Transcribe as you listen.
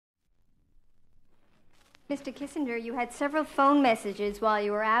Mr. Kissinger, you had several phone messages while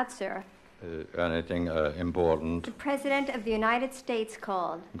you were out, sir. Anything important? The President of the United States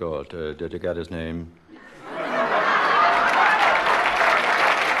called. Good. Did you get his name?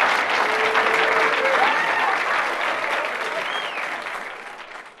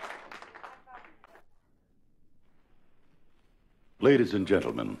 Ladies and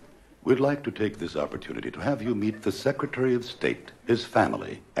gentlemen, we'd like to take this opportunity to have you meet the Secretary of State, his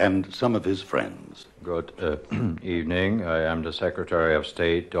family, and some of his friends. Good evening. I am the Secretary of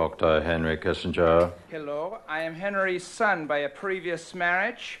State, Dr. Henry Kissinger. Hello, I am Henry's son by a previous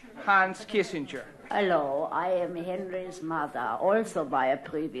marriage, Hans Kissinger. Hello, I am Henry's mother, also by a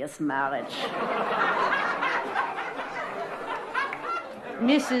previous marriage.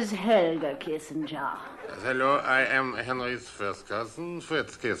 Mrs. Helga Kissinger. Hello, I am Henry's first cousin,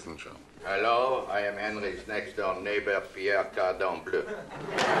 Fritz Kissinger. Hello, I am Henry's next-door neighbor, Pierre Cardon Bleu.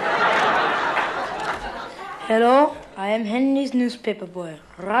 Hello, I am Henry's newspaper boy,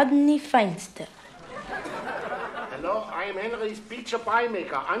 Rodney Feinster. Hello, I am Henry's pizza pie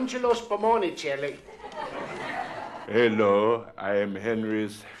maker, Angelo Spumonicelli. Hello, I am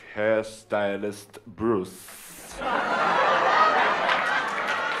Henry's hairstylist, Bruce.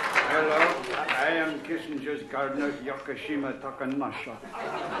 Hello, I am Kissinger's gardener, Yokoshima Takamasha.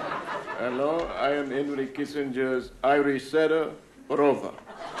 Hello, I am Henry Kissinger's Irish setter, Rover.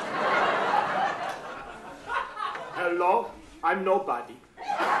 Hello, I'm nobody.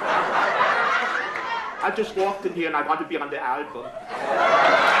 I just walked in here and I want to be on the album.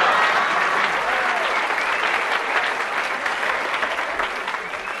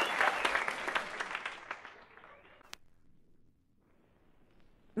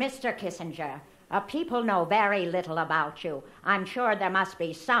 Mr. Kissinger, people know very little about you. I'm sure there must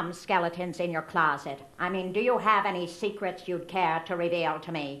be some skeletons in your closet. I mean, do you have any secrets you'd care to reveal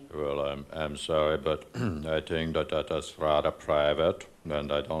to me? Well, I'm sorry, but I think that is rather private,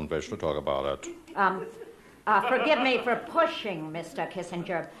 and I don't wish to talk about it. Forgive me for pushing, Mr.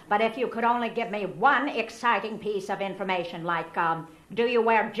 Kissinger, but if you could only give me one exciting piece of information, like, do you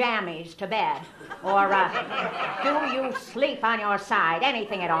wear jammies to bed? Or, do you sleep on your side?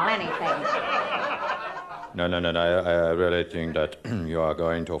 Anything at all, anything. No, I really think that you are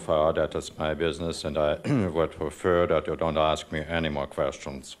going too far. That is my business, and I would prefer that you don't ask me any more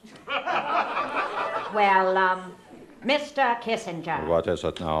questions. Well, Mr. Kissinger. What is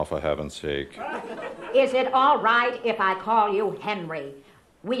it now, for heaven's sake? Is it all right if I call you Henry?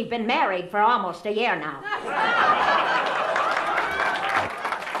 We've been married for almost a year now.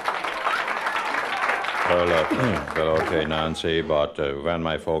 Well, okay, Nancy, but when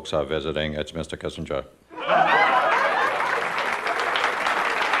my folks are visiting, it's Mr. Kissinger.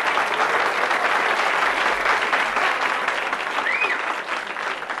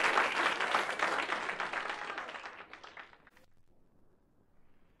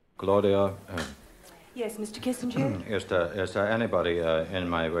 Claudia. Yes, Mr. Kissinger? Is there anybody in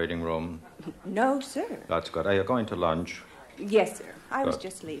my waiting room? No, sir. That's good. Are you going to lunch? Yes, sir. I was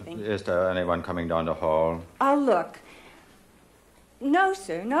just leaving. Is there anyone coming down the hall? I'll look. No,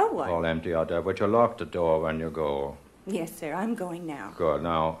 sir, no one. All empty out there. Would you lock the door when you go? Yes, sir, I'm going now. Good.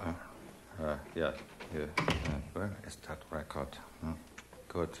 Now, yeah. Where is that record?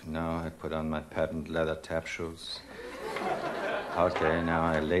 Good. Now I put on my patent leather tap shoes. Okay, now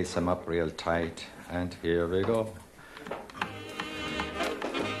I lace them up real tight. And here we go.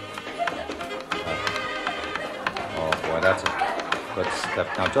 Oh, boy, that's a good step.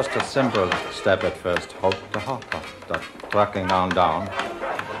 Now, just a simple step at first. Hold the hopper. The trucking down.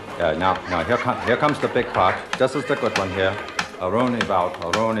 Yeah, now here comes the big part. This is the good one here. A roundabout.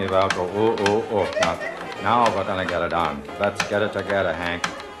 Oh. Now we're going to get it on. Let's get it together, Hank.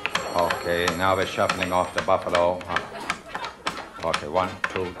 Okay, now we're shuffling off the buffalo. Okay, 1,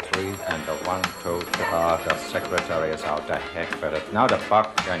 2, 3, and the 1, 2, 3. The secretary is out. The heck with it. Now the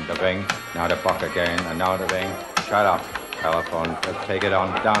buck and the ring. Now the buck again, and now the ring. Shut up, telephone. Take it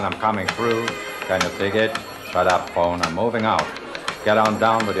on down. I'm coming through. Can you take it? Shut up, phone. I'm moving out. Get on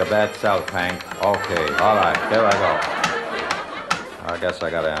down with your bad self, Hank. Okay, all right. There I go. I guess I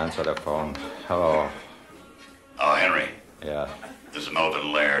gotta answer the phone. Hello. Oh, Henry. Yeah. This is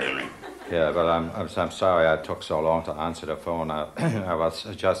Melvin Laird, Henry. Yeah, but I'm sorry I took so long to answer the phone. I was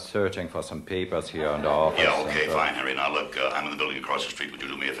just searching for some papers here in the office. Yeah, okay, fine, Henry. Now, look, I'm in the building across the street. Would you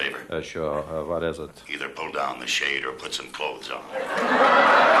do me a favor? Sure. What is it? Either pull down the shade or put some clothes on.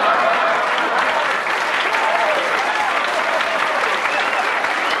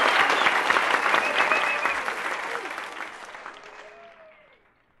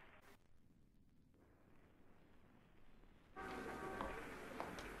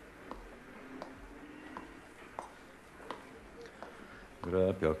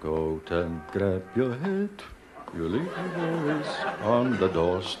 Grab your coat and grab your hat. You leave your worries on the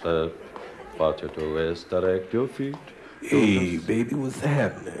doorstep. What you do is direct your feet. Hey, baby, what's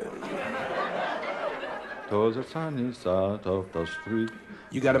happening? To the sunny side of the street.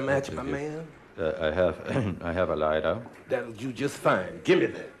 You got a match, my man? I have a lighter. That'll do just fine. Give me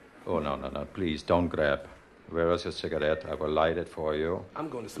that. Oh, no. Please, don't grab. Where is your cigarette? I will light it for you. I'm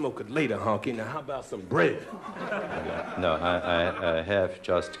going to smoke it later, honky. Now, how about some bread? No, I have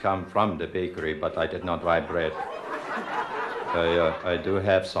just come from the bakery, but I did not buy bread. I do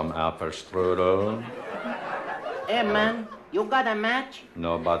have some apple strudel. Hey, man, you got a match?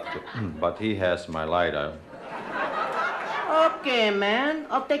 No, but he has my lighter. Okay, man.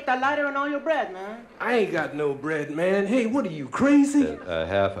 I'll take the lighter and all your bread, man. I ain't got no bread, man. Hey, what are you, crazy? I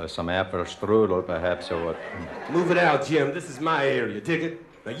have some apple strudel, perhaps, or what? Move it out, Jim. This is my area. Dig it?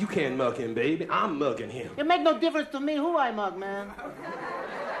 Now, you can't mug him, baby. I'm mugging him. It make no difference to me who I mug, man.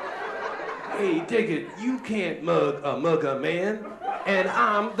 Hey, dig it. You can't mug a mugger, man. And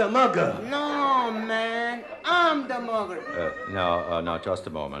I'm the mugger. No, man. I'm the mugger. No, just a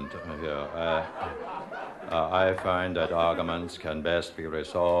moment. Here. I find that arguments can best be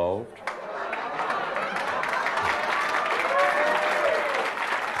resolved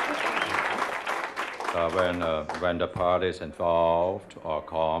when the parties involved are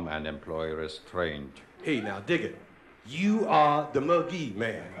calm and employee restrained. Hey, now, dig it. You are the muggy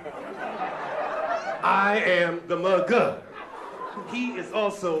man. I am the mugger. He is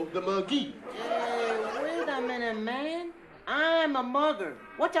also the muggy. Wait a minute, man. I'm a mugger.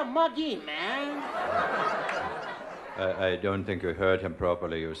 What's a muggy, man? I don't think you heard him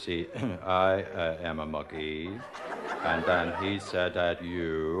properly. You see, I am a muggy, and then he said that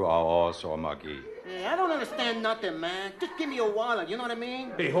you are also a muggy. Hey, I don't understand nothing, man. Just give me your wallet, you know what I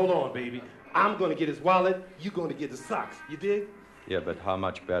mean? Hey, hold on, baby. I'm going to get his wallet. You're going to get the socks. You dig? Yeah, but how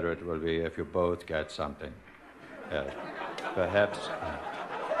much better it will be if you both get something.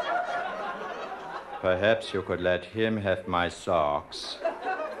 Perhaps you could let him have my socks,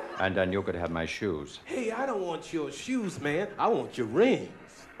 and then you could have my shoes. Hey, I don't want your shoes, man. I want your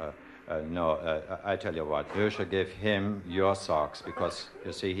rings. No, I tell you what. You should give him your socks, because,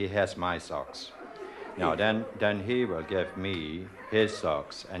 you see, he has my socks. Now, then he will give me his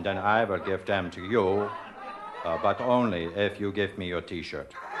socks, and then I will give them to you, but only if you give me your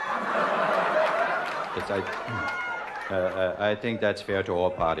T-shirt. I think that's fair to all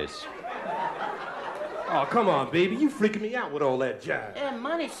parties. Oh, come on, baby. You freaking me out with all that jive. Hey,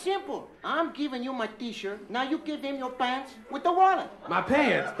 man, it's simple. I'm giving you my T-shirt. Now you give him your pants with the wallet. My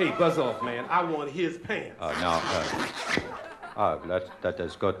pants? Hey, buzz off, man. I want his pants. That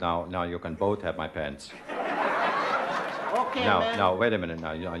is good. Now you can both have my pants. Okay, man. Now, wait a minute.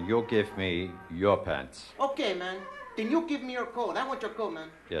 Now, you give me your pants. Okay, man. Then you give me your coat. I want your coat, man.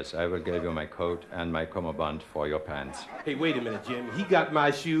 Yes, I will give you my coat and my cummerbund for your pants. Hey, wait a minute, Jim. He got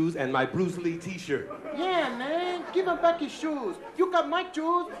my shoes and my Bruce Lee T-shirt. Yeah, man. Give him back his shoes. You got my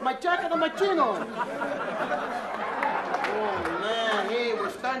shoes, my jacket, and my chinos. Oh, man. Hey, we're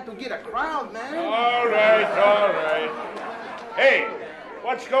starting to get a crowd, man. All right. Hey,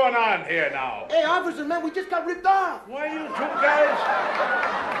 what's going on here now? Hey, officer, man, we just got ripped off. Why, you two guys?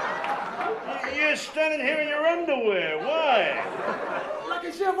 You're standing here in your underwear. Why? Like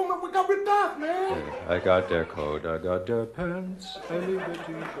I said, we got ripped off, man. I got their coat, I got their pants, I leave the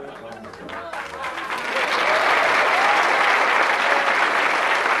T-shirt on the floor.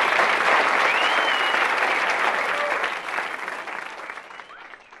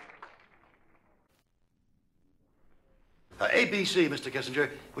 ABC, Mr. Kissinger,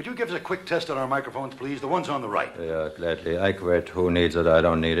 would you give us a quick test on our microphones, please? The ones on the right. Yeah, gladly. I quit. Who needs it? I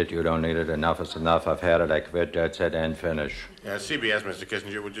don't need it. You don't need it. Enough is enough. I've had it. I quit. That's it. And finish. CBS, Mr.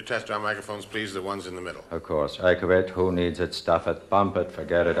 Kissinger, would you test our microphones, please? The ones in the middle. Of course. I quit. Who needs it? Stuff it. Bump it.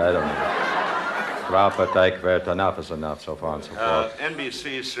 Forget it. I don't need it. Drop it. I quit. Enough is enough. So far and so forth.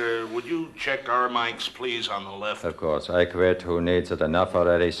 NBC, sir, would you check our mics, please, on the left? Of course. I quit. Who needs it? Enough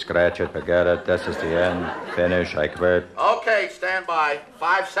already. Scratch it. Forget it. This is the end. Finish. I quit. Okay, stand by.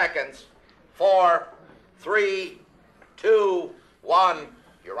 5 seconds. 4, 3, 2, 1.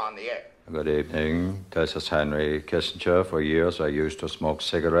 You're on the air. Good evening. This is Henry Kissinger. For years, I used to smoke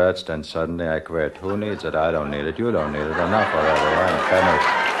cigarettes. Then suddenly I quit. Who needs it? I don't need it. You don't need it. Enough already. I'm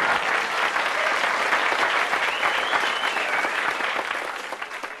finished.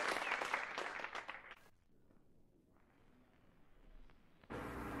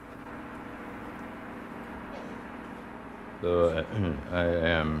 I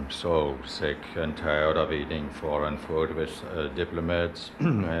am so sick and tired of eating foreign food with diplomats.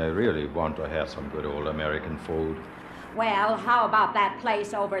 I really want to have some good old American food. Well, how about that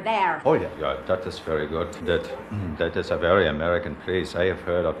place over there? Oh, yeah, that is very good. That is a very American place. I have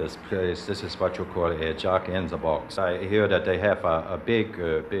heard of this place. This is what you call a Jack in the Box. I hear that they have a big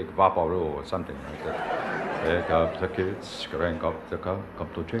vaporoo or something like that. Pick up the kids, crank up the car, come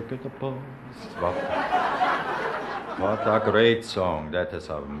to check the box. What a great song. That is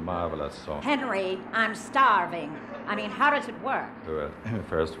a marvelous song. Henry, I'm starving. I mean, how does it work? Well,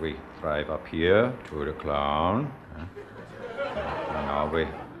 first we drive up here to the clown. And now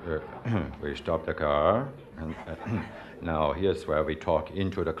we stop the car. And now here's where we talk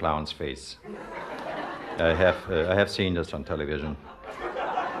into the clown's face. I have seen this on television.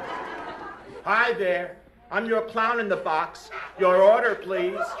 Hi there. I'm your clown in the box. Your order,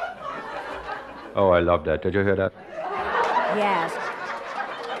 please. Oh, I love that. Did you hear that? Yes.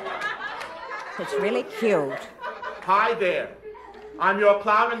 It's really cute. Hi there. I'm your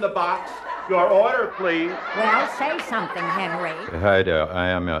clown in the box. Your order, please. Well, say something, Henry. Hi there. I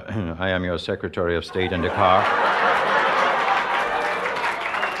am your Secretary of State in the car.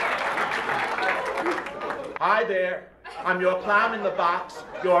 Hi there. I'm your clown in the box.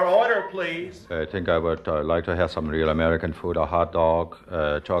 Your order, please. I think I would like to have some real American food, a hot dog,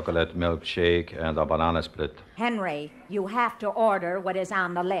 chocolate milkshake, and a banana split. Henry, you have to order what is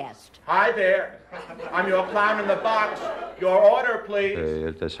on the list. Hi there. I'm your clown in the box. Your order, please.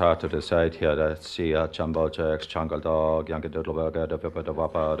 It is hard to decide here. Let's see, jumbo jacks, jungle dog, Yankee Doodle Burger, the Pippa, the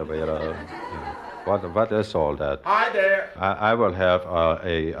Whopper, the Vera. What is all that? Hi there. I will have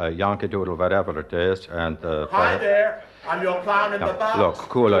a Yankee Doodle, whatever it is, and... Hi there. I'm your clown in the box. Look,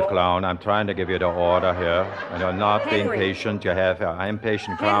 cool it, clown. I'm trying to give you the order here. And you're not being patient. You have an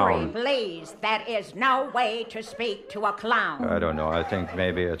impatient clown. Henry, please. That is no way to speak to a clown. I don't know. I think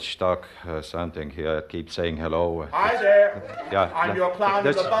maybe it's stuck something here. It keeps saying hello. Hi there. Yeah. I'm your clown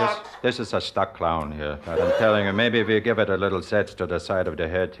in the box. This is a stuck clown here. I'm telling you, maybe if we give it a little set to the side of the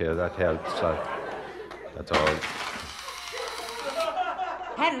head here, that helps. That's all.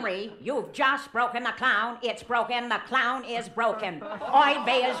 Henry, you've just broken the clown. It's broken. The clown is broken. Oi,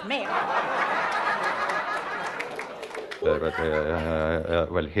 bears me.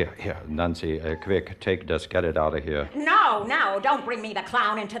 Well, here, Nancy, quick, take this, get it out of here. No, don't bring me the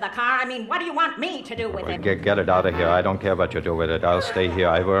clown into the car. I mean, what do you want me to do with it? Get it out of here. I don't care what you do with it. I'll stay here.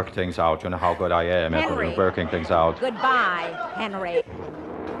 I work things out. You know how good I am at working things out. Goodbye, Henry.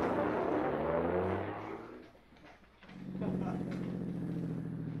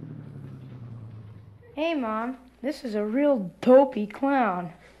 Hey, Mom, this is a real dopey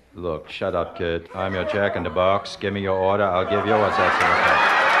clown. Look, shut up, kid. I'm your Jack in the Box. Give me your order. I'll give you what's that's in the box.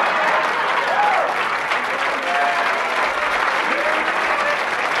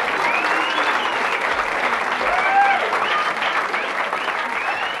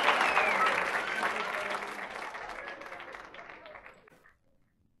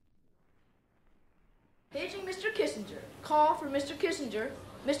 Paging Mr. Kissinger. Call for Mr. Kissinger.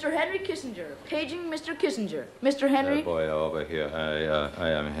 Mr. Henry Kissinger. Paging Mr. Kissinger. Mr. Henry. Boy, over here. I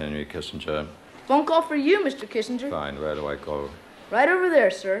am Henry Kissinger. Phone call for you, Mr. Kissinger. Fine. Where do I go? Right over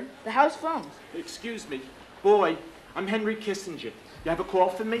there, sir. The house phones. Excuse me. Boy, I'm Henry Kissinger. You have a call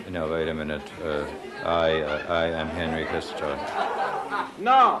for me? No, wait a minute. I am Henry Kissinger.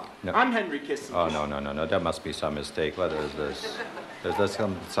 No, I'm Henry Kissinger. Oh, no. There must be some mistake. What is this? Is this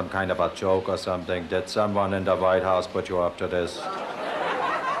some kind of a joke or something? Did someone in the White House put you up to this?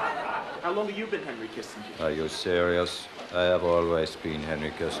 How long have you been Henry Kissinger? Are you serious? I have always been Henry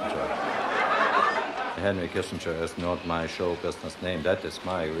Kissinger. Henry Kissinger is not my show business name. That is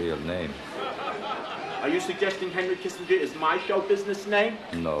my real name. Are you suggesting Henry Kissinger is my show business name?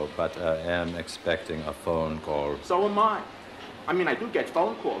 No, but I am expecting a phone call. So am I. I mean, I do get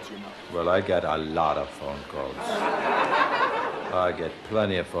phone calls, you know. Well, I get a lot of phone calls. I get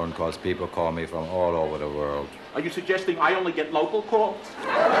plenty of phone calls. People call me from all over the world. Are you suggesting I only get local calls?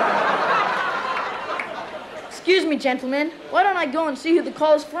 Excuse me, gentlemen. Why don't I go and see who the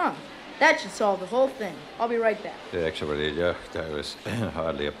call is from? That should solve the whole thing. I'll be right back. Actually, there is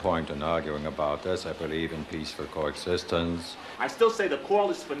hardly a point in arguing about this. I believe in peaceful coexistence. I still say the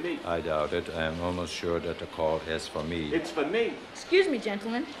call is for me. I doubt it. I am almost sure that the call is for me. It's for me. Excuse me,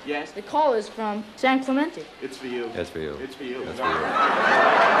 gentlemen. Yes? The call is from San Clemente. It's for you. It's for you. It's for you. It's for you.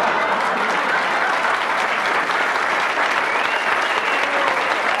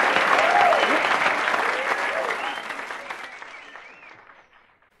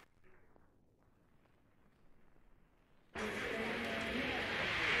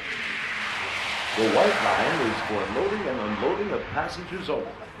 The white line is for loading and unloading of passengers only.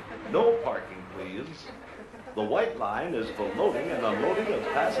 No parking, please. The white line is for loading and unloading of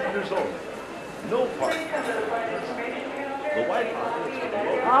passengers only. No parking. The white line is for the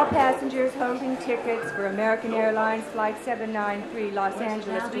local. All passengers holding tickets for American Airlines Flight 793 Los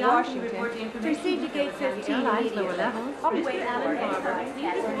Angeles to Washington proceed to Gate 15 immediately.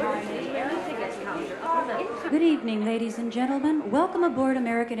 Good evening, ladies and gentlemen. Welcome aboard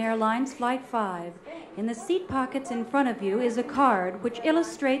American Airlines Flight 5. In the seat pockets in front of you is a card which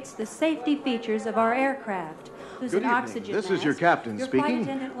illustrates the safety features of our aircraft. Good evening. This is your captain speaking.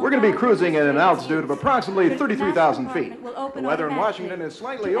 We're going to be cruising at an altitude of approximately 33,000 feet. The weather in Washington is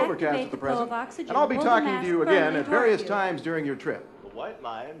slightly overcast at the present, and I'll be talking to you again at various times during your trip. The white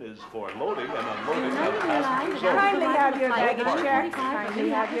line is for loading and unloading of passengers. Kindly have your baggage checked. Kindly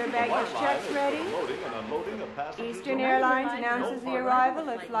have your baggage checks ready. Loading and unloading of passengers. Eastern Airlines announces the arrival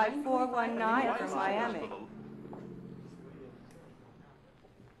of Flight 419 from Miami.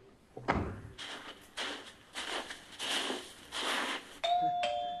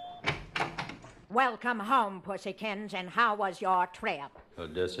 Welcome home, Pussykins, and how was your trip?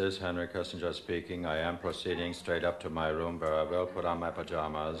 This is Henry Kissinger speaking. I am proceeding straight up to my room where I will put on my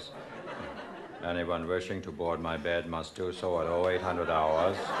pajamas. Anyone wishing to board my bed must do so at 0800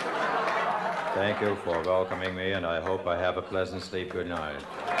 hours. Thank you for welcoming me, and I hope I have a pleasant sleep. Good night.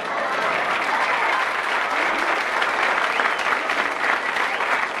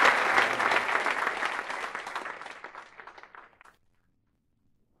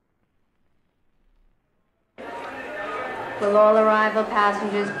 Will all arrival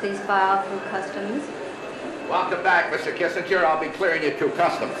passengers please file through customs? Welcome back, Mr. Kissinger. I'll be clearing you through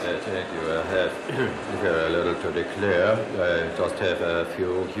customs. Thank you. I have very little to declare. I just have a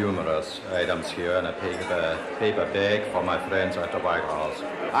few humorous items here and a paper bag for my friends at the White House.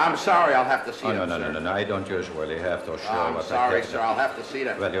 I'm sorry, I'll have to see them, No. I don't usually have to show I'm what sorry, I get. sir. I'll have to see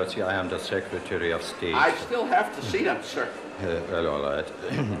them. Well, you see, I am the Secretary of State. I still have to see them, sir. Well, all right.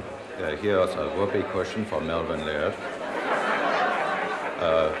 Here's a whoopee cushion for Melvin Laird.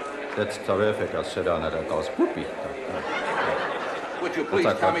 That's terrific. I'll sit on it and it goes whoopee. Would you please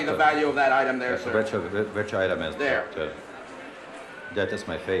tell me the value of that item there, sir? Which item is there? That is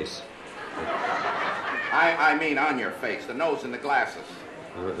my face. I mean on your face, the nose and the glasses.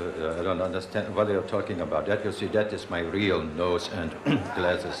 I don't understand what you're talking about. That, you see, that is my real nose and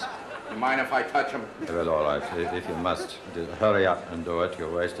glasses. You mind if I touch them? Well, all right. If you must, hurry up and do it. You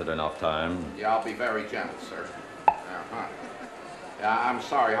wasted enough time. Yeah, I'll be very gentle, sir. Uh-huh. I'm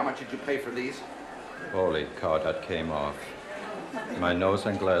sorry. How much did you pay for these? Holy cow, that came off. My nose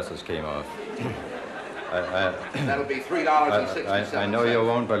and glasses came off. That'll be $3.67. I know you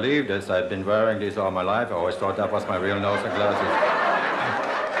won't believe this. I've been wearing these all my life. I always thought that was my real nose and glasses.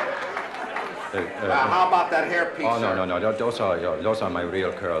 How about that hairpiece, Oh, sir? no. Those are my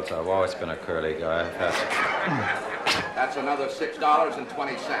real curls. I've always been a curly guy. That's another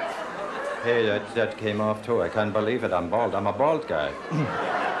 $6.20. Hey, that came off, too. I can't believe it. I'm bald. I'm a bald guy.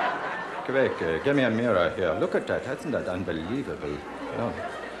 Quick, give me a mirror here. Look at that. Isn't that unbelievable? Oh,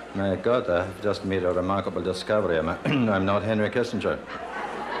 my God, I've just made a remarkable discovery. I'm not Henry Kissinger.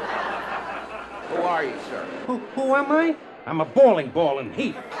 Who are you, sir? Who am I? I'm a bowling ball in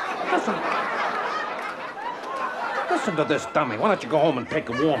heat. Listen to this dummy. Why don't you go home and take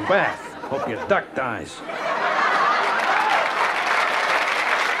a warm bath? Hope your duck dies.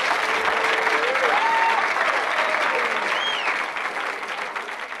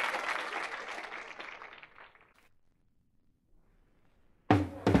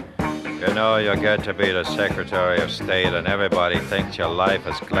 You know, you get to be the Secretary of State and everybody thinks your life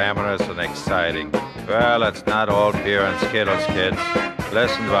is glamorous and exciting. Well, it's not all beer and Skittles, kids.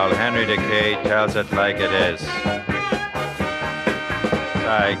 Listen while Henry Decay tells it like it is.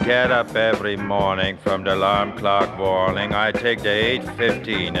 I get up every morning from the alarm clock warning. I take the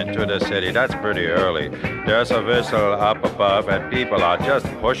 8:15 into the city. That's pretty early. There's a whistle up above and people are just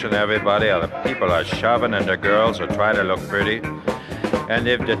pushing everybody. Other people are shoving and the girls who try to look pretty. And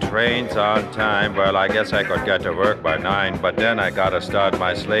if the train's on time, well, I guess I could get to work by 9, but then I gotta start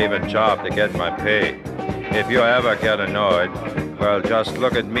my slaving job to get my pay. If you ever get annoyed, well, just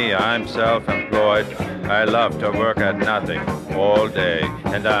look at me. I'm self-employed. I love to work at nothing all day,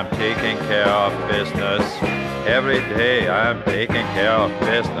 and I'm taking care of business. Every day I'm taking care of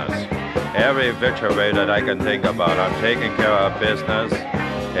business. Every which way that I can think about, I'm taking care of business.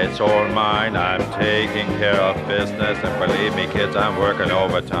 It's all mine. I'm taking care of business. And believe me, kids, I'm working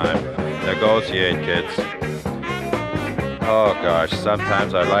overtime. Negotiate, kids. Oh, gosh,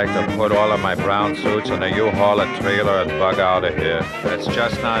 sometimes I like to put all of my brown suits in a U-Haul trailer and bug out of here. It's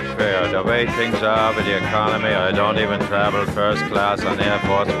just not fair. The way things are with the economy, I don't even travel first class on Air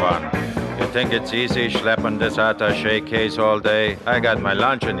Force One. You think it's easy schlepping this attaché case all day? I got my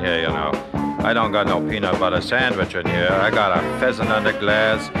lunch in here, you know. I don't got no peanut butter sandwich in here. I got a pheasant under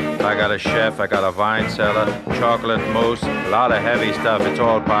glass. I got a chef. I got a wine cellar, chocolate mousse, a lot of heavy stuff. It's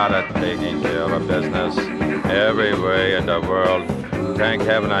all part of taking care of business every way in the world. Thank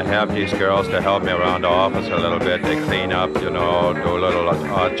heaven I have these girls to help me around the office a little bit. They clean up, you know, do little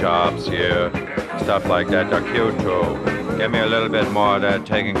odd jobs here, stuff like that. They're cute too. Give me a little bit more of that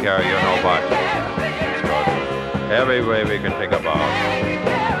taking care of you know what. It's good. Every way we can think about.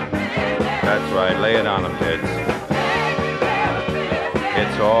 That's right, lay it on them, kids.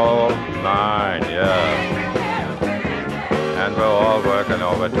 It's all mine, yeah. And we're all working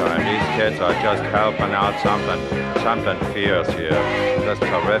overtime. These kids are just helping out something fierce here. Just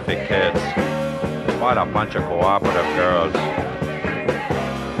terrific kids. What a bunch of cooperative girls.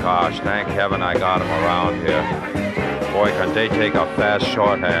 Gosh, thank heaven I got them around here. Boy, can they take a fast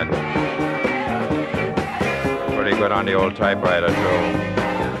shorthand. Pretty good on the old typewriter, too.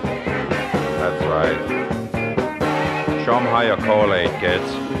 That's right. Show them how you collate,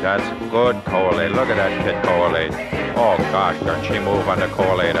 kids. That's good collate. Look at that kid collate. Oh, gosh, can she move on the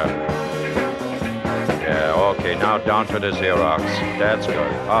collator? Yeah, okay, now down to the Xerox. That's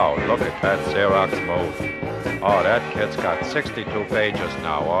good. Oh, look at that Xerox move. Oh, that kid's got 62 pages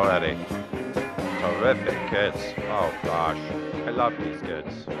now already. Terrific kids. Oh, gosh. I love these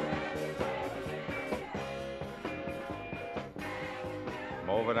kids.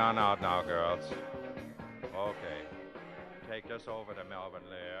 Move it on out now, girls. Okay. Take this over to Melvin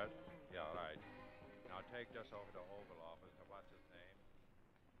Laird. Yeah, right. Now take this over to Oval Office to what's his name?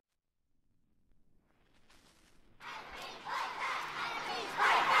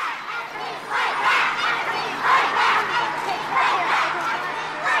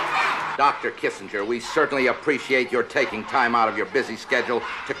 Dr. Kissinger, we certainly appreciate your taking time out of your busy schedule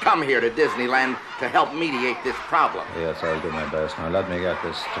to come here to Disneyland to help mediate this problem. Yes, I'll do my best. Now, let me get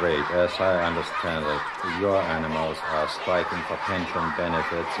this straight. As I understand it, your animals are striking for pension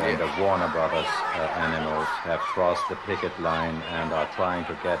benefits, and the Warner Brothers animals have crossed the picket line and are trying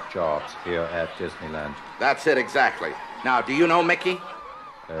to get jobs here at Disneyland. That's it exactly. Now, do you know Mickey?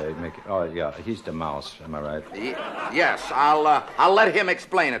 Mickey? Oh, yeah, he's the mouse. Am I right? Yes, I'll let him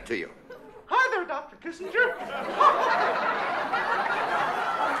explain it to you. Hi there, Dr. Kissinger.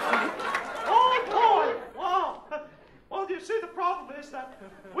 Oh, boy. Wow. Well, you see, the problem is that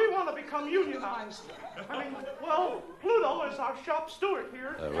we want to become unionized. I mean, well, Pluto is our shop steward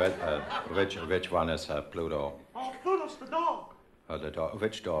here. Which one is Pluto? Oh, Pluto's the dog. The dog.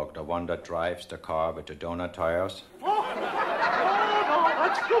 Which dog? The one that drives the car with the donut tires? Oh, no,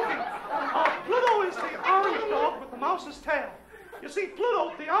 that's Goofy. Pluto is the orange dog with the mouse's tail. You see,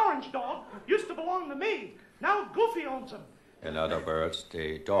 Pluto, the orange dog, used to belong to me. Now Goofy owns him. In other words,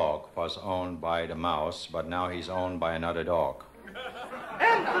 the dog was owned by the mouse, but now he's owned by another dog.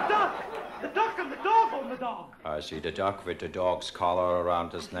 And the duck. The duck and the dog own the dog. I see the duck with the dog's collar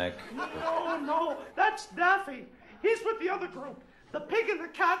around his neck. No, that's Daffy. He's with the other group. The pig and the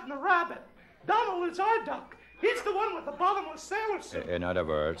cat and the rabbit. Donald is our duck. He's the one with the bottomless sailor suit. In other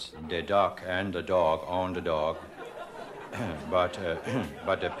words, the duck and the dog own the dog. But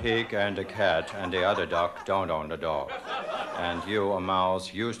the pig and the cat and the other duck don't own the dog. And you, a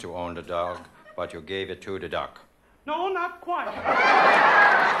mouse, used to own the dog, but you gave it to the duck. No, not quite.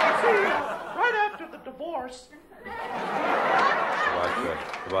 See, right after the divorce...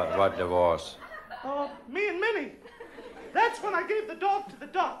 What divorce? Me and Minnie. That's when I gave the dog to the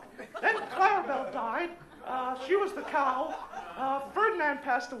duck. Then Clarabelle died. She was the cow. Ferdinand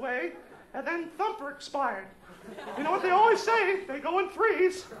passed away. And then Thumper expired. You know what they always say? They go in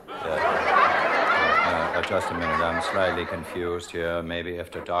threes. Just a minute. I'm slightly confused here. Maybe if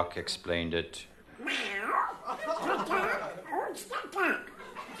the duck explained it. The duck owns the duck.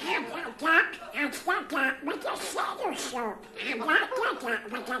 And the duck is the duck with the sailor suit. And not the duck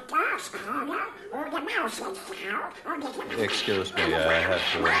with the dog's collar or the mouse's tail or the... Excuse me, I have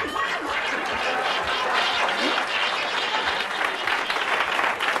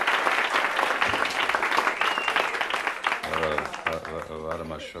what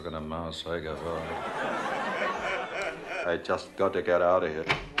am I sugar a mouse? I just got to get out of here.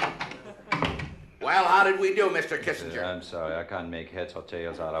 Well, how did we do, Mr. Kissinger? I'm sorry, I can't make heads or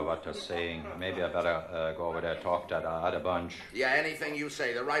tails out of what they're saying. Maybe I better go over there and talk to that other bunch. Yeah, anything you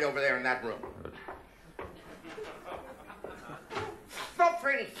say. They're right over there in that room. So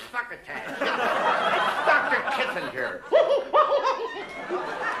pretty succotash. It's Dr. Kissinger.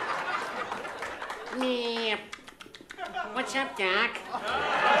 Me. What's up, Doc?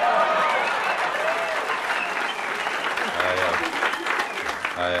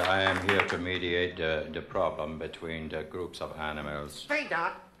 I am here to mediate the problem between the groups of animals. Say,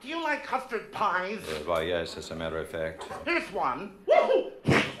 Doc, do you like custard pies? Why, yes, as a matter of fact. Here's one. Woo-hoo!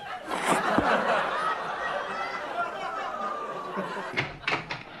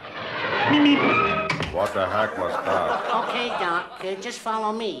 What the heck was that? Okay, Doc, just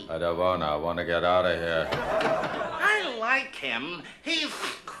follow me. I don't wanna. I wanna get out of here. I like him. He's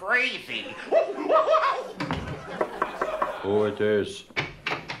crazy. Who it is?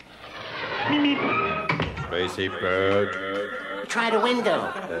 Crazy bird. Try the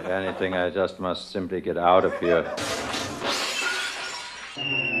window. If anything, I just must simply get out of here.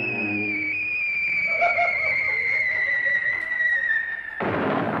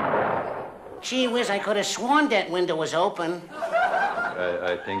 Gee whiz, I could have sworn that window was open.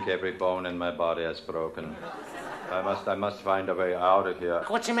 I think every bone in my body has broken. I must find a way out of here.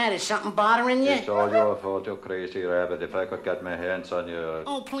 What's the matter? Something bothering you? It's all your fault, you crazy rabbit. If I could get my hands on you.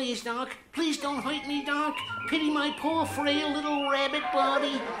 Oh, please, Doc. Please don't hurt me, Doc. Pity my poor, frail little rabbit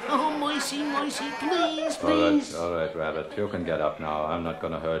body. Oh, mercy, mercy, please, please. All right, rabbit. You can get up now. I'm not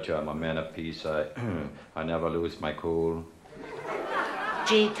gonna hurt you. I'm a man of peace. I never lose my cool.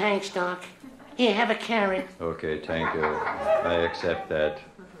 Gee, thanks, Doc. Here, have a carrot. Okay, thank you. I accept that.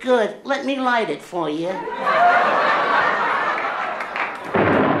 Good. Let me light it for you.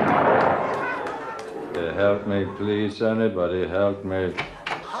 Help me, please. Anybody help me.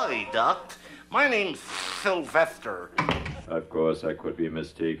 Hi, Doc. My name's Sylvester. Of course, I could be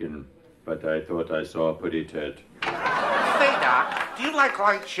mistaken, but I thought I saw a pretty tit. Say, Doc, do you like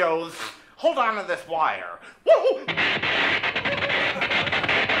light shows? Hold on to this wire. Woo-hoo!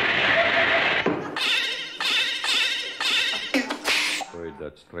 Wait,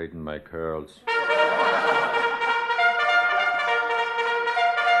 that straightened my curls.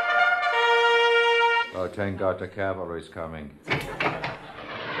 Oh, thank God the cavalry's coming.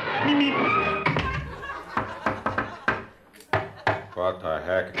 What the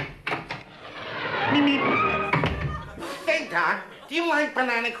heck? Hey, Doc, do you like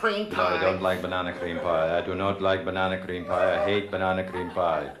banana cream pie? No, I don't like banana cream pie. I do not like banana cream pie. I hate banana cream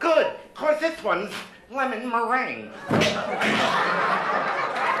pie. Good, because this one's lemon meringue.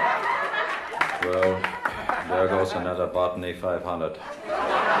 Well, there goes another Botany 500.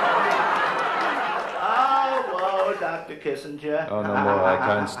 Oh, Dr. Kissinger. Oh, no more. I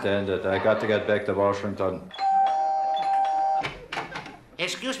can't stand it. I got to get back to Washington.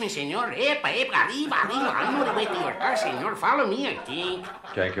 Excuse me, senor. Epa, arriba. I'm on the way to your car, senor. Follow me, I think.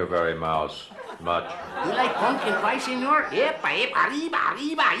 Thank you very much. You like pumpkin pie, senor? Epa,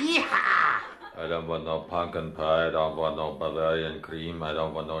 arriba, hija. I don't want no pumpkin pie. I don't want no Bavarian cream. I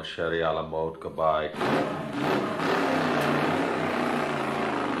don't want no sherry a la mode. Goodbye.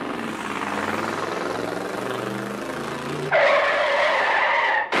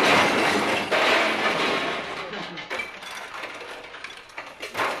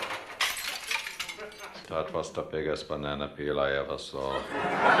 That was the biggest banana peel I ever saw.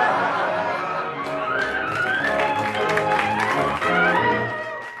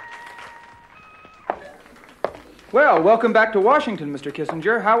 Well, welcome back to Washington, Mr.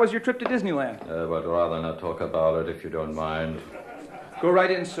 Kissinger. How was your trip to Disneyland? I would rather not talk about it if you don't mind. Go right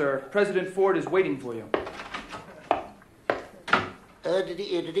in, sir. President Ford is waiting for you.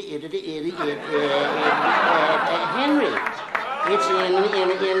 Henry, it's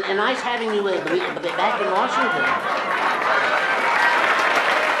nice having you back in Washington.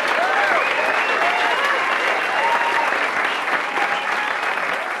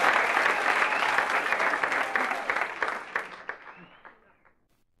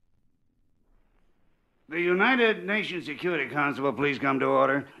 The United Nations Security Council will please come to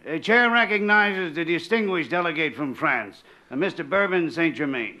order. Chair recognizes the distinguished delegate from France, Mr. Bourbon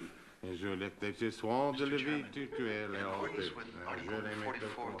Saint-Germain. Je l'exécution de lever tutuelle In accordance with Article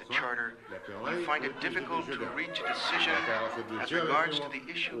 44 of the Charter, we find it difficult to reach a decision as regards to the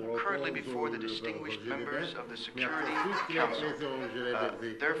issue currently before the distinguished members of the Security Council.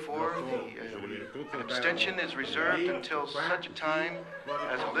 Therefore, an abstention is reserved until such time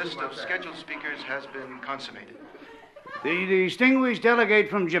as a list of scheduled speakers has been consummated. The distinguished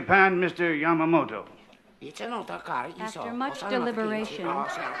delegate from Japan, Mr. Yamamoto. After much deliberation,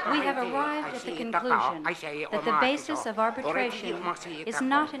 we have arrived at the conclusion that the basis of arbitration is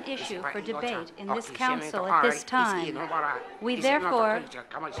not an issue for debate in this council at this time. We therefore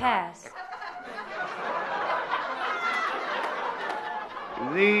pass.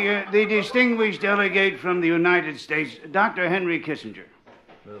 The distinguished delegate from the United States, Dr. Henry Kissinger.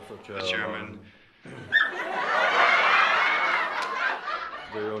 Mr. Chairman.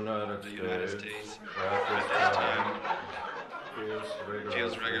 The United States at this time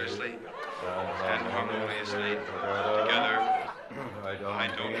feels rigorously and harmoniously together I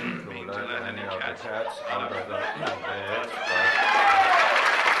don't mean to let any of the cats out of the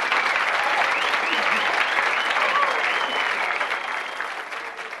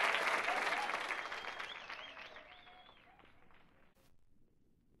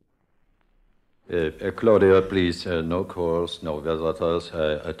bed, Claudia, please, no calls, no visitors.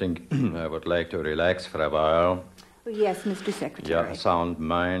 I think I would like to relax for a while. Yes, Mr. Secretary. Yeah, a sound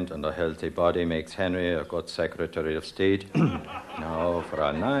mind and a healthy body makes Henry a good Secretary of State. Now for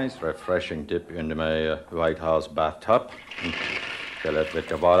a nice, refreshing dip into my White House bathtub. Fill it with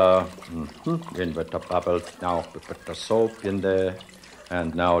the water. In with the bubbles. Now we put the soap in there.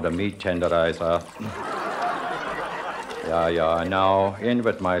 And now the meat tenderizer. Yeah. Now in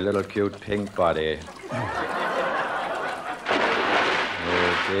with my little cute pink body.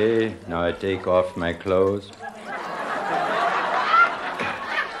 Okay, now I take off my clothes.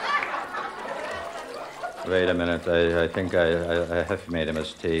 Wait a minute, I think I have made a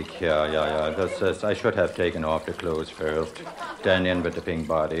mistake. Yeah. I should have taken off the clothes first, then in with the pink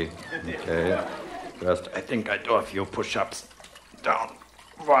body. Okay. First, I think I do a few push-ups. Down.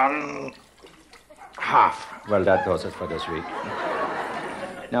 1 half. Well, that does it for this week.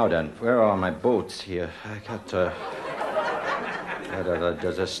 Now then, where are my boats here? I got the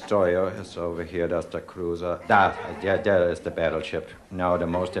destroyer is over here. That's the cruiser. There is the battleship. Now the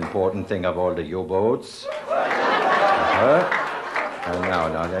most important thing of all, the U-boats. And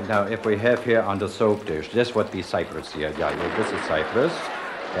now, if we have here on the soap dish, this would be Cyprus here. Yeah, this is Cyprus.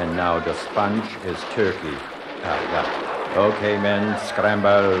 And now the sponge is Turkey. Yeah. Okay, men,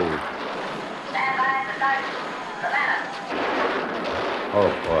 scramble. Oh,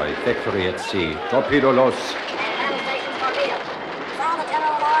 boy, victory at sea. Torpedo los.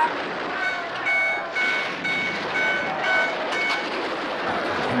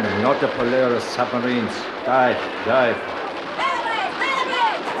 Not the Polaris submarines. Dive.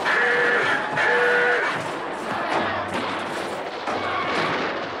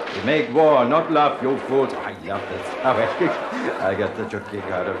 We make war, not love, you fools. I love this. I get such a kick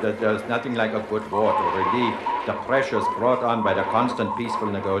out of that. There's nothing like a good war to relieve the pressures brought on by the constant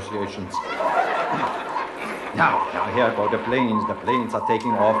peaceful negotiations. Now, here go the planes. The planes are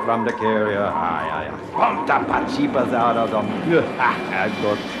taking off from the carrier. Pump the pachipas out of them. Good.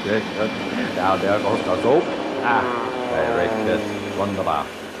 Now there goes the soap. Very good. Wunderbar.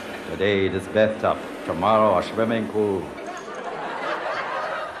 Today it is bathtub. Tomorrow a swimming pool.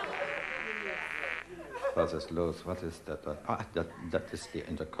 Was ist los? What is that? That is the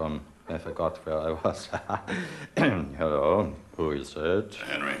intercom. I forgot where I was. Hello. Who is it?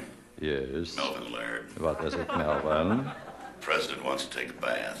 Henry. Yes. Melvin Laird. What is it, Melvin? The president wants to take a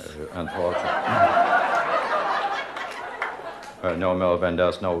bath. Unfortunately. No, Melvin,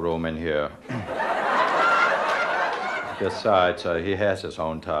 there's no room in here. Besides, he has his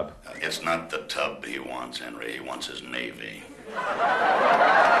own tub. It's not the tub he wants, Henry. He wants his navy.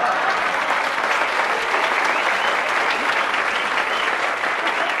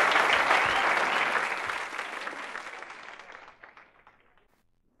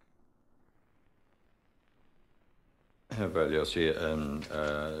 Well, you see,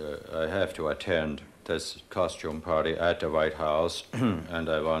 I have to attend this costume party at the White House, and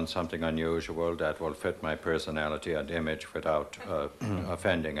I want something unusual that will fit my personality and image without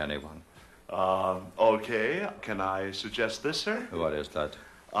offending anyone. Okay. Can I suggest this, sir? What is that?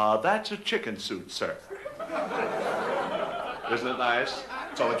 That's a chicken suit, sir. Isn't it nice?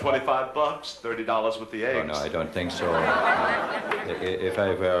 It's only $25, $30 with the eggs. Oh, no, I don't think so. If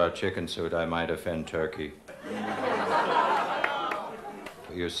I wear a chicken suit, I might offend Turkey.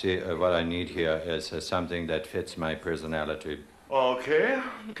 You see, what I need here is something that fits my personality. Okay.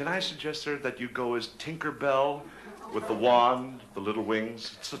 Can I suggest, sir, that you go as Tinkerbell with the wand, the little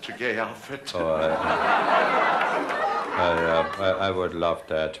wings? It's such a gay outfit. Oh, I would love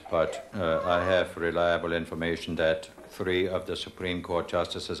that, but I have reliable information that 3 of the Supreme Court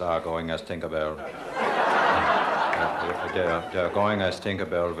justices are going as Tinkerbell. They're going as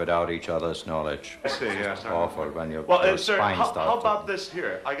Tinkerbell without each other's knowledge. I see, yes. It's awful when you... Well, sir, how about this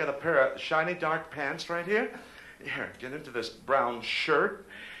here? I got a pair of shiny dark pants right here. Here, get into this brown shirt.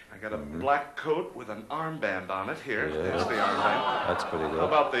 I got a black coat with an armband on it here. Yes. There's the armband. That's pretty good. How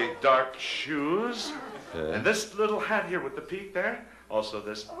about the dark shoes? Yeah. And this little hat here with the peak there. Also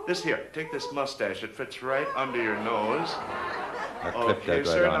this here. Take this mustache. It fits right under your nose. Okay,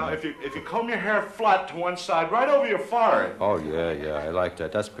 sir. Now, if you comb your hair flat to one side, right over your forehead. Oh, yeah. I like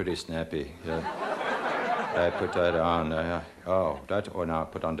that. That's pretty snappy. Yeah. I put that on. Now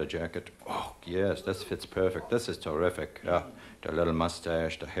put on the jacket. Oh, yes, this fits perfect. This is terrific. The little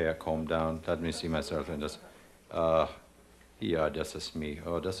mustache, the hair combed down. Let me see myself in this. Ja, das ist me.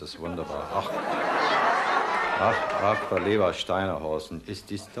 Oh, das ist wunderbar. Ach, lieber Steinerhausen,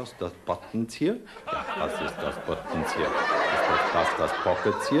 ist das Buttons hier? Ja, das ist das Buttons hier. Ist das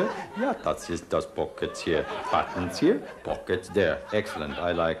Pockets hier? Ja, das ist das Pockets hier. Buttons here, pockets there. Excellent,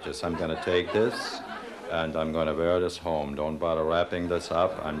 I like this. I'm going to take this, and I'm going to wear this home. Don't bother wrapping this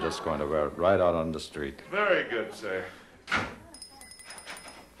up. I'm just going to wear it right out on the street. Very good, sir.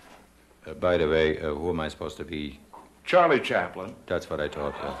 By the way, who am I supposed to be? Charlie Chaplin. That's what I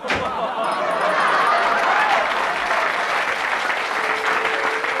thought, yeah.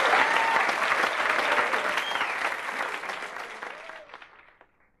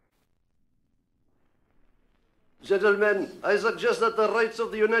 Gentlemen, I suggest that the rights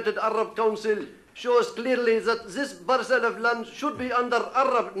of the United Arab Council shows clearly that this parcel of land should be under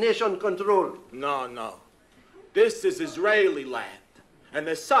Arab nation control. No. This is Israeli land, and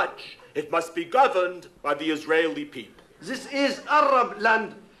as such, it must be governed by the Israeli people. This is Arab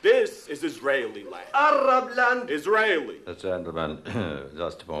land. This is Israeli land. Arab land. Israeli. Gentlemen,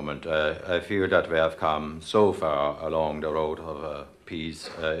 just a moment. I feel that we have come so far along the road of peace.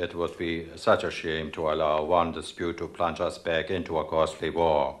 It would be such a shame to allow one dispute to plunge us back into a costly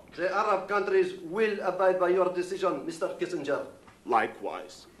war. The Arab countries will abide by your decision, Mr. Kissinger.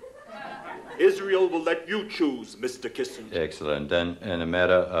 Likewise. Israel will let you choose, Mr. Kissinger. Excellent. Then, in a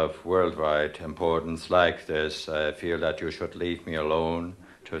matter of worldwide importance like this, I feel that you should leave me alone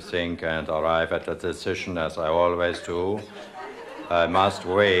to think and arrive at a decision, as I always do. I must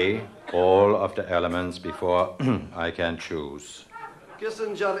weigh all of the elements before I can choose.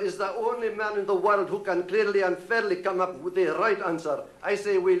 Kissinger is the only man in the world who can clearly and fairly come up with the right answer. I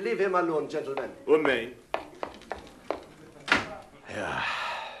say we leave him alone, gentlemen. Remain. Yeah.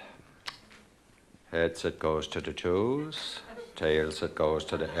 Heads it goes to the Jews, tails it goes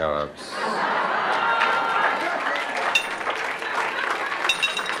to the Arabs.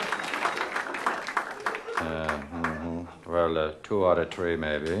 Well, 2 out of 3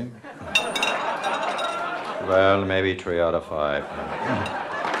 maybe. Well, maybe 3 out of 5.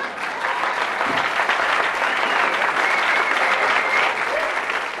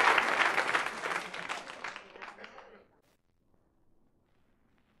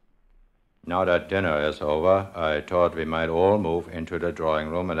 Now that dinner is over, I thought we might all move into the drawing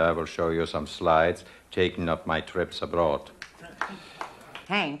room, and I will show you some slides taken of my trips abroad.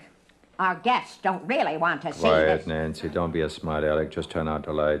 Hank, our guests don't really want to see Quiet, this. Nancy. Don't be a smart aleck. Just turn out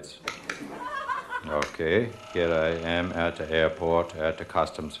the lights. Okay, here I am at the airport at the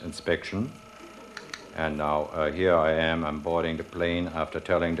customs inspection. And now here I am. I'm boarding the plane after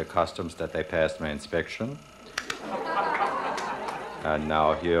telling the customs that they passed my inspection. And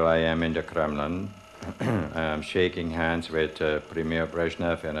now here I am in the Kremlin. I'm shaking hands with Premier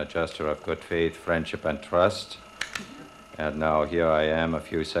Brezhnev in a gesture of good faith, friendship, and trust. And now here I am a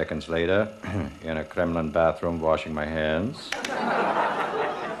few seconds later in a Kremlin bathroom washing my hands.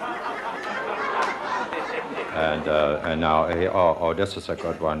 And now, this is a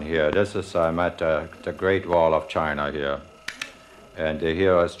good one here. This is, I'm at the Great Wall of China here. And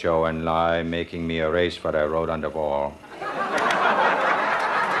here is Zhou Enlai making me erase what I wrote on the wall.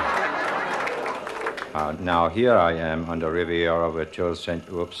 Now here I am on the Riviera with Jules St.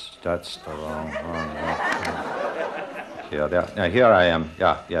 Oops, that's the wrong one. Here I am.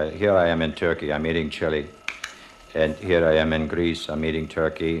 Here I am in Turkey. I'm eating chili. And here I am in Greece. I'm eating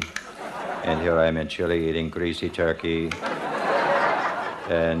turkey. And here I am in Chile eating greasy turkey.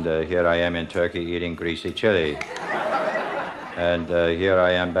 And here I am in Turkey eating greasy chili. And here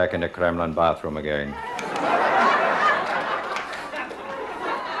I am back in the Kremlin bathroom again.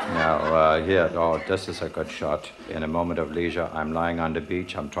 Now, this is a good shot. In a moment of leisure, I'm lying on the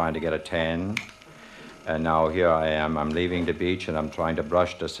beach. I'm trying to get a tan. And now here I am. I'm leaving the beach, and I'm trying to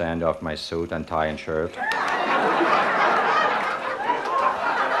brush the sand off my suit and tie and shirt.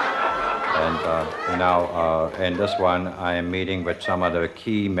 And now, in this one, I am meeting with some of the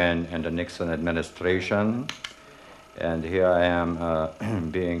key men in the Nixon administration. And here I am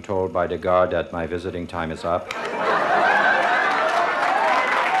being told by the guard that my visiting time is up.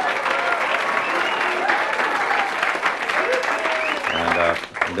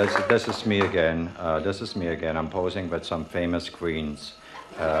 This is me again. I'm posing with some famous queens.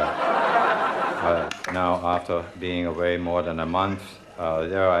 Now, after being away more than a month,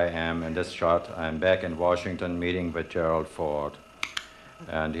 there I am in this shot. I'm back in Washington meeting with Gerald Ford.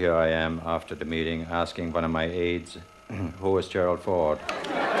 And here I am after the meeting asking one of my aides, who is Gerald Ford?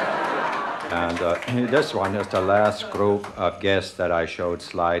 And this one is the last group of guests that I showed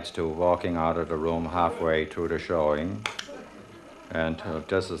slides to walking out of the room halfway through the showing. And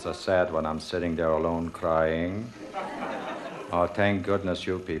this is a sad one. I'm sitting there alone crying. Oh, thank goodness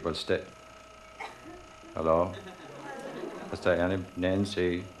you people stay. Hello? Is there any...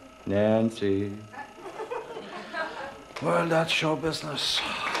 Nancy? Nancy? Well, that's show business.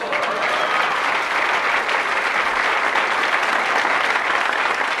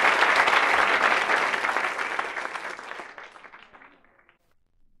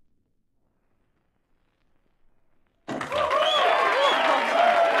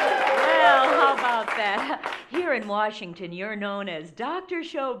 In Washington, you're known as Dr.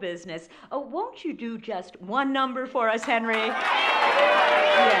 Show Business. Oh, won't you do just one number for us, Henry? Yeah,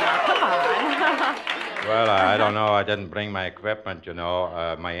 come on. Well, I don't know. I didn't bring my equipment, you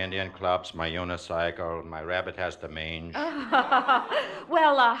know. My Indian clubs, my unicycle, my rabbit has the mange.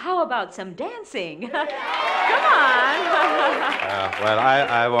 Well, how about some dancing? Come on. Well,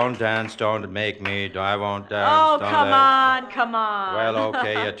 I won't dance. Don't make me. I won't dance. Oh, don't come on. Well,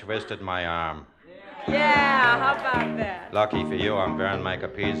 okay, you twisted my arm. Yeah, how about that? Lucky for you, I'm wearing my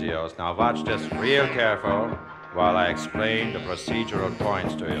capezios. Now watch this real careful while I explain the procedural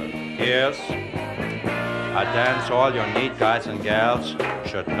points to you. Here's a dance all you neat guys and gals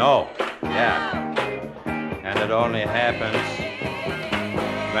should know. Yeah. And it only happens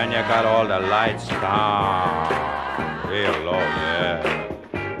when you got all the lights down. Real low, yeah.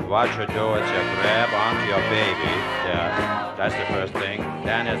 What you do is you grab onto your baby. Yeah, that's the first thing.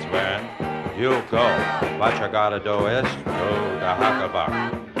 Then it's when you go. What you gotta do is do the Hucklebuck.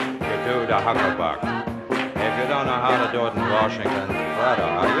 You do the Hucklebuck. If you don't know how to do it in Washington, brother,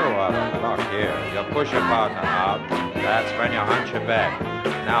 are you out of luck here? You push your partner out. That's when you hunch your back.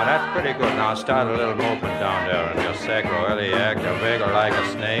 Now that's pretty good. Now start a little movement down there in your sacroiliac. You wiggle like a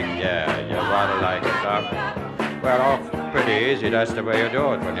snake. Yeah, you waddle like a duck. Well, pretty easy. That's the way you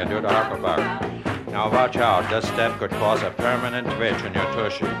do it when you do the Hucklebuck. Now watch out. This step could cause a permanent twitch in your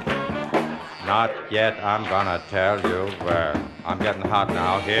tushy. Not yet, I'm gonna tell you where. I'm getting hot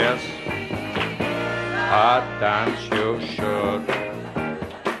now. Here's hot dance you should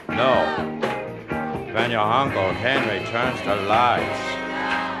know. When your Uncle Henry turns the lights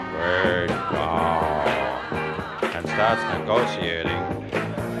way down and starts negotiating,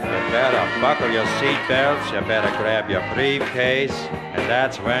 you better buckle your seatbelts, you better grab your briefcase, and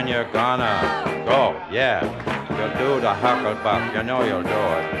that's when you're gonna go. Yeah, you'll do the Hucklebuck. You know you'll do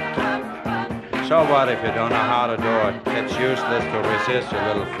it. So what if you don't know how to do it? It's useless to resist, you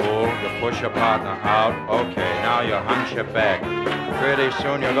little fool. You push your partner out. Okay, now you hunch your back. Pretty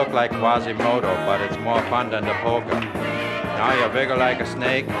soon you look like Quasimodo, but it's more fun than the poker. Now you wiggle like a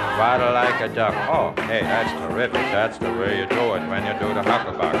snake, waddle like a duck. Oh, hey, that's terrific. That's the way you do it when you do the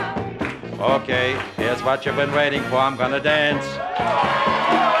Hucklebuck. Okay, here's what you've been waiting for. I'm gonna dance. All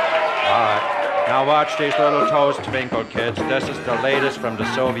right. Now watch these little toes twinkle, kids. This is the latest from the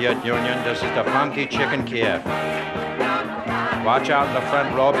Soviet Union. This is the funky chicken Kiev. Watch out in the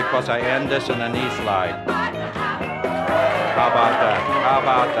front row because I end this in a knee slide. How about that? How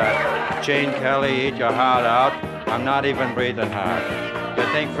about that? Jane Kelly, eat your heart out. I'm not even breathing hard. You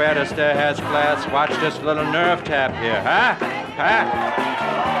think Fred Astaire has class? Watch this little nerve tap here, huh? Huh?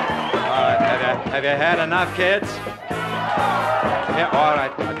 All right, have you had enough, kids? Yeah, all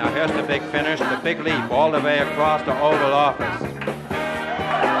right. Now here's the big finish, the big leap all the way across the Oval Office.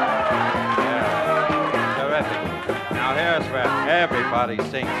 Yeah, terrific. Now here's where everybody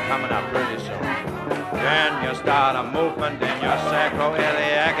sings coming up pretty soon. Then you start a movement in your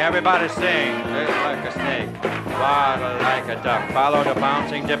sacroiliac. Everybody sing, just like a snake, waddle like a duck. Follow the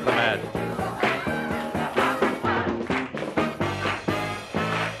bouncing diplomat.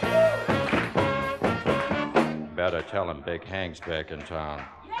 Better tell him Big Hank's back in town.